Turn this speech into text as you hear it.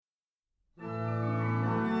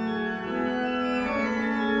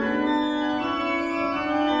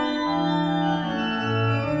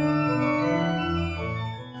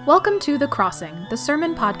Welcome to The Crossing, the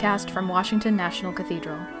sermon podcast from Washington National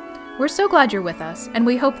Cathedral. We're so glad you're with us, and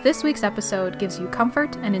we hope this week's episode gives you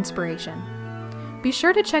comfort and inspiration. Be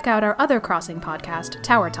sure to check out our other Crossing podcast,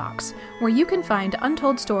 Tower Talks, where you can find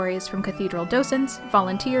untold stories from cathedral docents,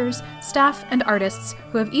 volunteers, staff, and artists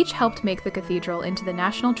who have each helped make the cathedral into the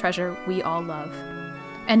national treasure we all love.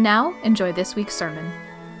 And now, enjoy this week's sermon.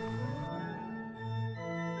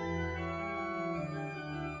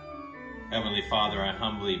 Heavenly Father, I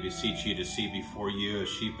humbly beseech you to see before you a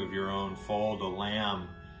sheep of your own fold, a lamb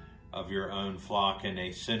of your own flock, and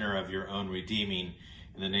a sinner of your own redeeming.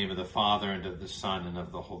 In the name of the Father, and of the Son, and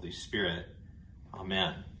of the Holy Spirit.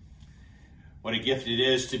 Amen. What a gift it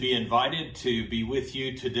is to be invited to be with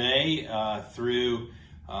you today through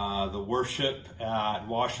the worship at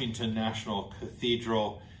Washington National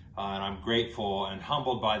Cathedral, and I'm grateful and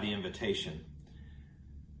humbled by the invitation.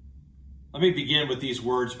 Let me begin with these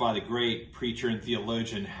words by the great preacher and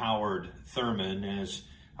theologian Howard Thurman as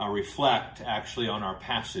I reflect actually on our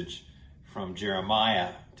passage from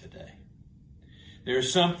Jeremiah today.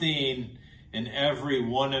 There's something in every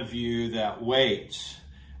one of you that waits,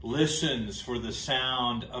 listens for the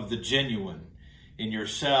sound of the genuine in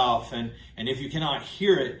yourself, and if you cannot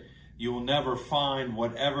hear it, you will never find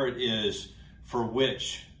whatever it is for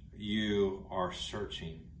which you are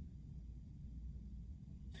searching.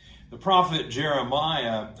 The prophet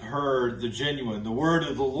Jeremiah heard the genuine. The word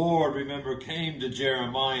of the Lord, remember, came to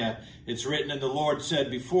Jeremiah. It's written, and the Lord said,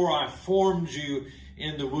 "Before I formed you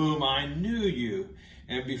in the womb, I knew you.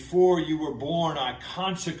 And before you were born, I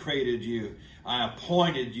consecrated you. I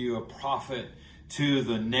appointed you a prophet to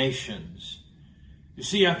the nations." You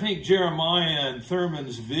see, I think Jeremiah and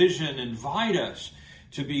Thurman's vision invite us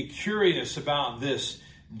to be curious about this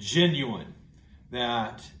genuine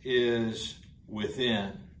that is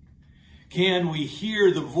within. Can we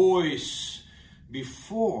hear the voice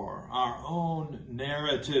before our own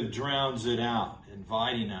narrative drowns it out,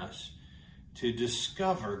 inviting us to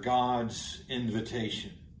discover God's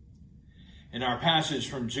invitation? In our passage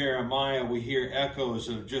from Jeremiah, we hear echoes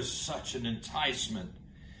of just such an enticement.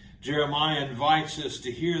 Jeremiah invites us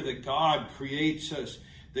to hear that God creates us,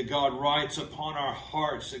 that God writes upon our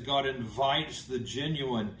hearts, that God invites the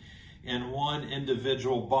genuine in one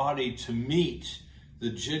individual body to meet the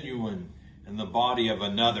genuine in the body of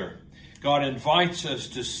another. God invites us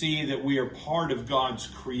to see that we are part of God's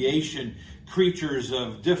creation, creatures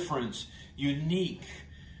of difference, unique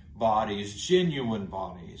bodies, genuine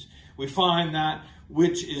bodies. We find that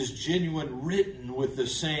which is genuine written with the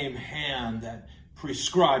same hand that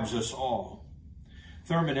prescribes us all.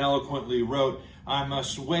 Thurman eloquently wrote, "I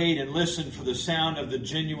must wait and listen for the sound of the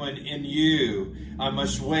genuine in you. I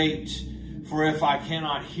must wait, for if I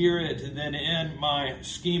cannot hear it, then in my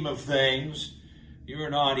scheme of things, you are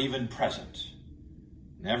not even present."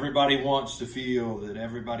 And everybody wants to feel that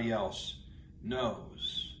everybody else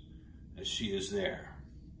knows that she is there.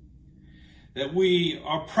 That we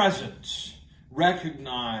are present,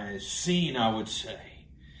 recognized, seen, I would say.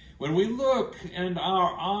 When we look and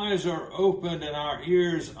our eyes are opened and our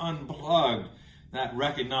ears unplugged, that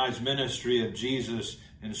recognized ministry of Jesus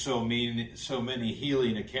in so many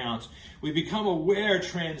healing accounts, we become aware,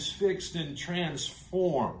 transfixed, and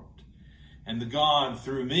transformed. And the God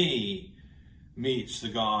through me meets the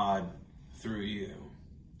God through you.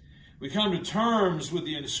 We come to terms with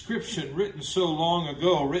the inscription written so long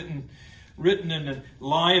ago, written and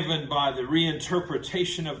enlivened by the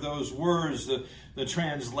reinterpretation of those words, the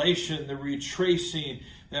translation, the retracing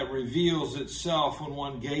that reveals itself when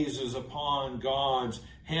one gazes upon God's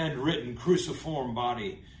handwritten cruciform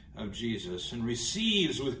body of Jesus and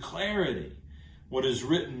receives with clarity what is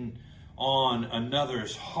written on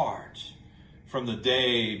another's heart from the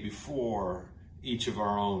day before each of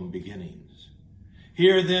our own beginnings.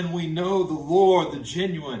 Here then we know the Lord, the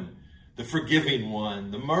genuine, the forgiving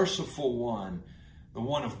one, the merciful one, the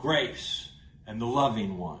one of grace, and the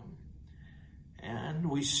loving one. And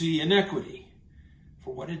we see iniquity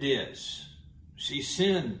for what it is. We see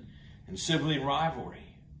sin and sibling rivalry.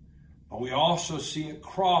 But we also see it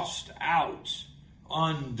crossed out,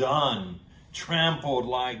 undone, trampled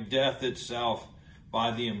like death itself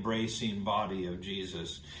by the embracing body of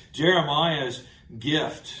Jesus. Jeremiah's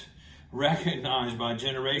gift, recognized by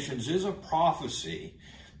generations, is a prophecy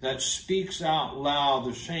that speaks out loud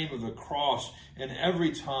the shame of the cross in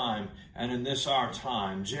every time and in this our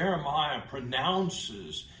time. Jeremiah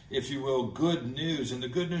pronounces, if you will, good news. And the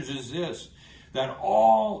good news is this, that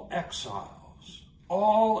all exiles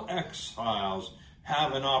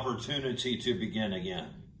have an opportunity to begin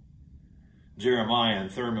again. Jeremiah and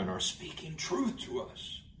Thurman are speaking truth to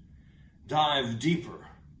us. Dive deeper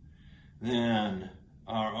than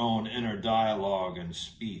our own inner dialogue and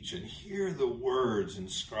speech and hear the words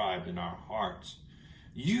inscribed in our hearts.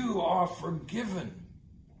 You are forgiven.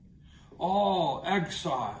 All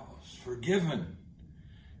exiles forgiven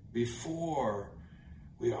before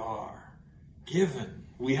we are given.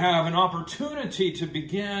 We have an opportunity to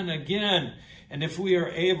begin again. And if we are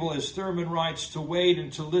able, as Thurman writes, to wait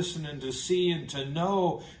and to listen and to see and to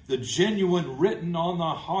know the genuine written on the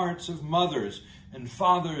hearts of mothers and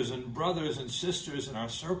fathers and brothers and sisters in our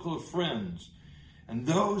circle of friends, and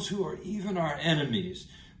those who are even our enemies,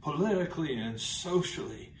 politically and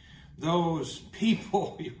socially, those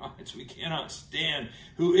people, he writes, we cannot stand,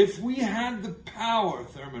 who if we had the power,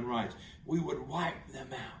 Thurman writes, we would wipe them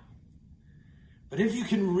out. But if you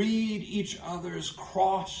can read each other's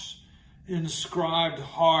cross-inscribed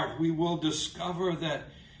heart, we will discover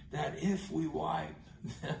that if we wipe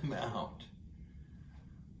them out,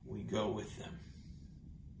 we go with them.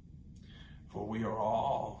 For we are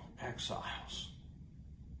all exiles.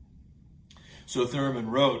 So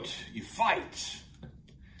Thurman wrote, you fight.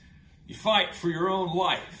 You fight for your own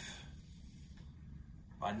life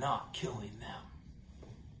by not killing them.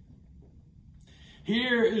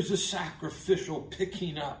 Here is the sacrificial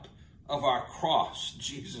picking up of our cross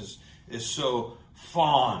Jesus is so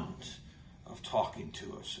fond of talking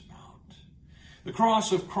to us about. The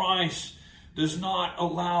cross of Christ does not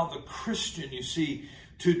allow the Christian, you see,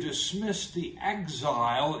 to dismiss the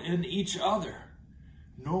exile in each other,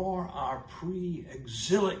 nor our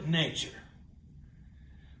pre-exilic nature.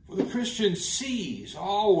 For the Christian sees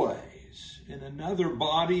always in another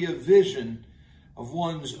body a vision of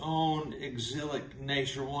one's own exilic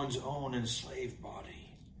nature, one's own enslaved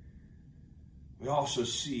body. We also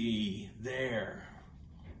see there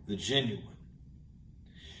the genuine.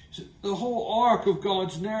 So the whole arc of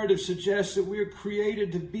God's narrative suggests that we are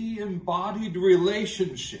created to be embodied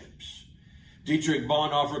relationships. Dietrich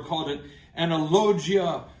Bonhoeffer called it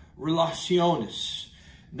analogia relationis.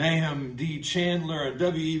 Nahum D. Chandler and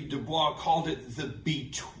W. E. Du Bois called it the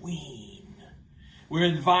between. We're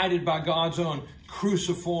invited by God's own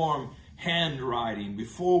cruciform handwriting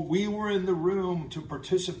before we were in the room to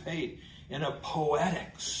participate in a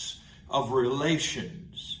poetics of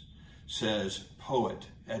relations, says poet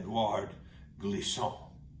Edouard Glissant.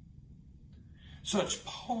 Such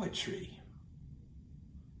poetry,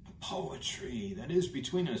 the poetry that is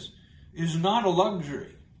between us, is not a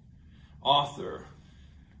luxury. Author,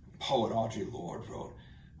 poet Audre Lorde wrote,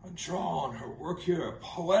 drawn her work here, a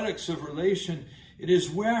poetics of relation. It is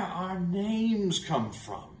where our names come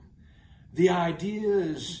from. The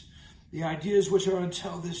ideas which are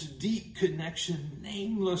until this deep connection,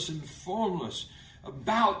 nameless and formless,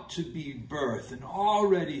 about to be birthed and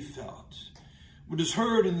already felt. What is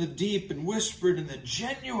heard in the deep and whispered in the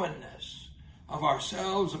genuineness of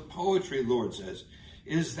ourselves of poetry, Lord says,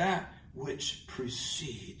 is that which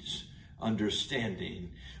precedes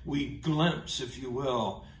understanding. We glimpse, if you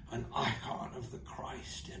will, an icon of the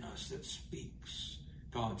Christ in us that speaks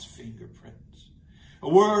God's fingerprints. A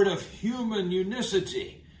word of human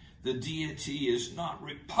unicity. The deity is not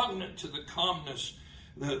repugnant to the calmness,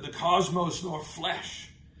 the cosmos, nor flesh.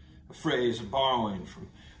 A phrase borrowing from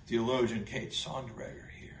theologian Kate Sonderegger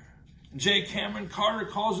here. And J. Cameron Carter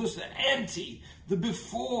calls us the ante, the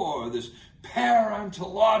before, this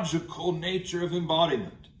parentological nature of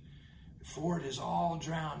embodiment. Before it is all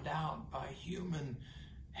drowned out by human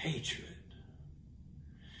hatred.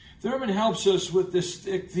 Thurman helps us with this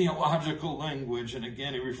thick theological language, and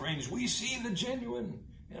again he refrains, we see the genuine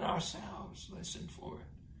in ourselves. Listen for it.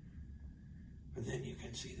 But then you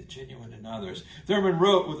can see the genuine in others. Thurman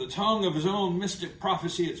wrote with the tongue of his own mystic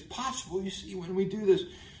prophecy, it's possible, you see, when we do this,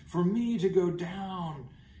 for me to go down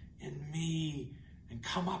in me and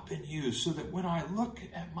come up in you, so that when I look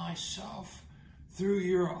at myself through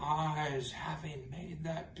your eyes, having made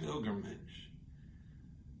that pilgrimage,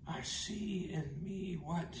 I see in me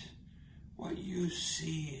what you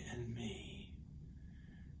see in me.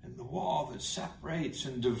 And the wall that separates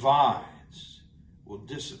and divides will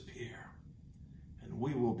disappear. And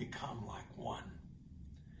we will become like one.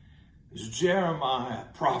 As Jeremiah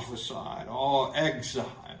prophesied, all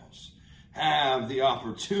exiles have the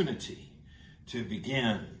opportunity to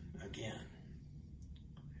begin again.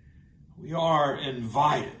 We are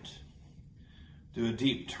invited to a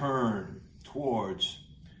deep turn towards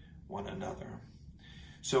one another,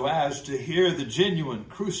 so as to hear the genuine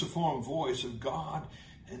cruciform voice of God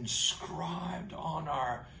inscribed on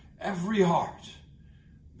our every heart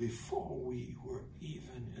before we were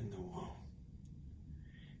even in the womb.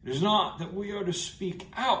 It is not that we are to speak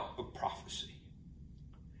out of prophecy,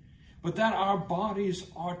 but that our bodies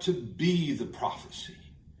are to be the prophecy,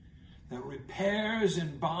 that repairs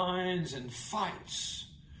and binds and fights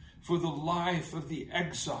for the life of the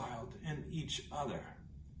exiled in each other.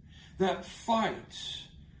 That fight,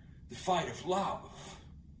 the fight of love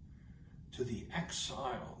to the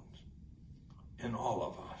exiled in all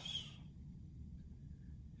of us.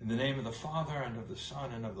 In the name of the Father, and of the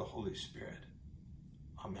Son, and of the Holy Spirit.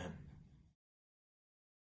 Amen.